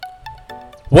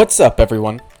What's up,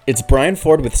 everyone? It's Brian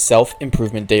Ford with Self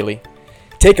Improvement Daily.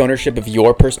 Take ownership of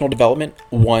your personal development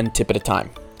one tip at a time.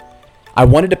 I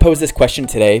wanted to pose this question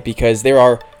today because there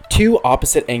are two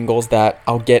opposite angles that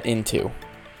I'll get into.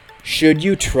 Should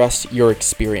you trust your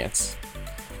experience?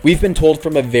 We've been told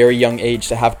from a very young age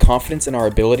to have confidence in our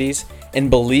abilities and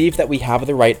believe that we have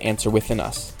the right answer within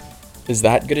us. Is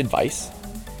that good advice?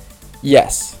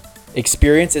 Yes.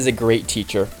 Experience is a great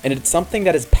teacher, and it's something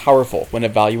that is powerful when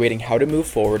evaluating how to move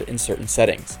forward in certain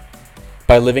settings.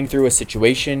 By living through a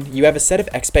situation, you have a set of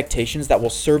expectations that will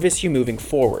service you moving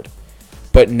forward.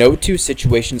 But no two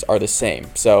situations are the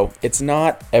same, so it's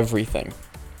not everything.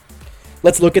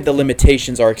 Let's look at the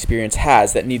limitations our experience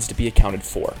has that needs to be accounted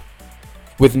for.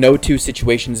 With no two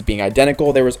situations being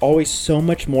identical, there is always so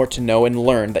much more to know and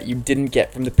learn that you didn't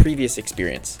get from the previous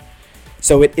experience.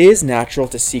 So it is natural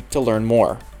to seek to learn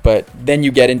more. But then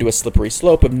you get into a slippery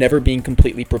slope of never being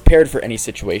completely prepared for any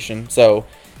situation, so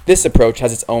this approach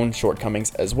has its own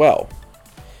shortcomings as well.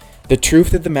 The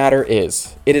truth of the matter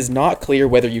is, it is not clear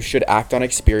whether you should act on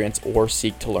experience or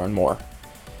seek to learn more.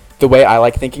 The way I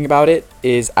like thinking about it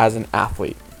is as an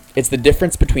athlete. It's the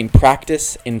difference between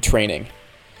practice and training.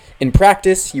 In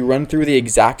practice, you run through the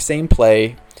exact same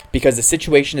play because the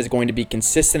situation is going to be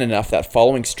consistent enough that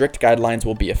following strict guidelines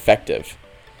will be effective.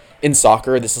 In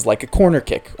soccer, this is like a corner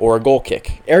kick or a goal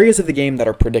kick, areas of the game that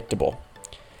are predictable.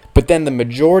 But then the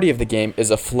majority of the game is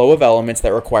a flow of elements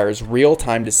that requires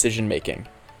real-time decision making.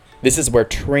 This is where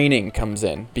training comes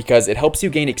in because it helps you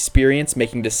gain experience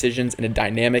making decisions in a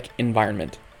dynamic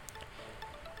environment.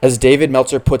 As David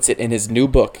Meltzer puts it in his new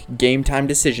book, Game Time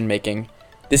Decision Making,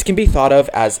 this can be thought of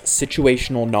as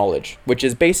situational knowledge, which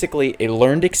is basically a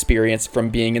learned experience from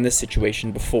being in the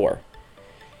situation before.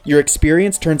 Your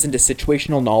experience turns into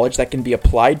situational knowledge that can be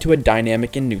applied to a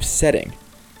dynamic and new setting.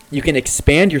 You can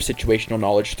expand your situational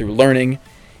knowledge through learning,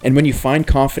 and when you find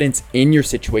confidence in your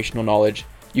situational knowledge,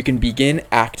 you can begin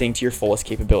acting to your fullest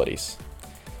capabilities.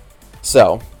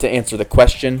 So, to answer the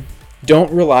question,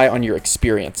 don't rely on your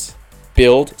experience.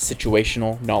 Build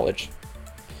situational knowledge.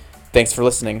 Thanks for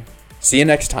listening. See you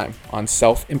next time on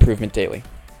Self Improvement Daily.